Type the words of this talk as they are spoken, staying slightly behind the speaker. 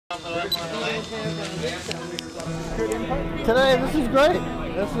Today, this is great.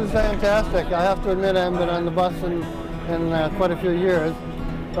 This is fantastic. I have to admit I haven't been on the bus in quite a few years,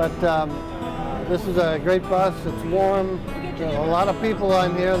 but this is a great bus. It's warm. There are a lot of people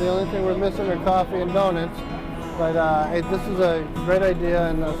on here. The only thing we're missing are coffee and donuts. But this is a great idea,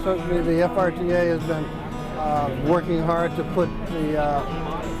 and certainly the FRTA has been working hard to put the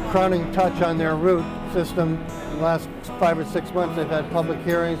crowning touch on their route system. In the last 5 or 6 months, they've had public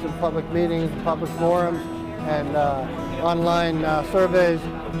hearings and public meetings, public forums, and online surveys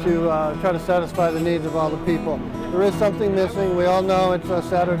to try to satisfy the needs of all the people. There is something missing. We all know it's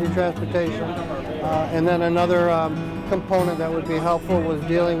Saturday transportation. And then another component that would be helpful was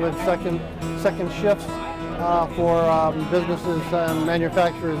dealing with second shifts for businesses and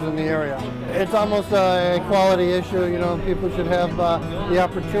manufacturers in the area. It's almost a quality issue. You know, people should have the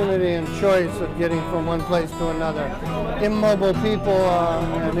opportunity and choice of getting from one place to another. Immobile people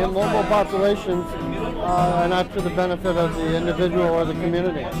and immobile populations are not to the benefit of the individual or the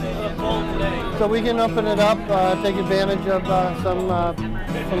community. So we can open it up, take advantage of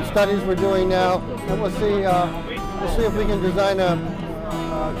some studies we're doing now, and we'll see if we can design a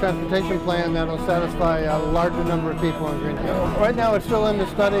transportation plan that will satisfy a larger number of people in Greenfield. Right now it's still in the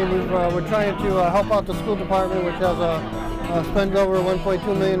study. We're trying to help out the school department, which has spent over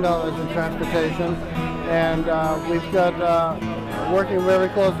 $1.2 million in transportation, and we've got working very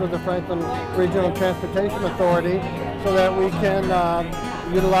close with the Franklin Regional Transportation Authority so that we can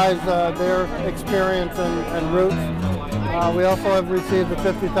utilize their experience and routes. We also have received a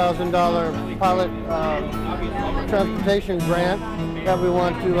 $50,000 pilot transportation grant that we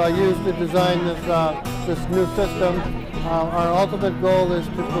want to use to design this new system. Our ultimate goal is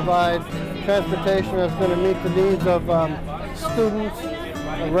to provide transportation that's going to meet the needs of students,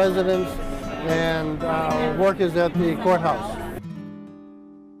 residents, and workers at the courthouse.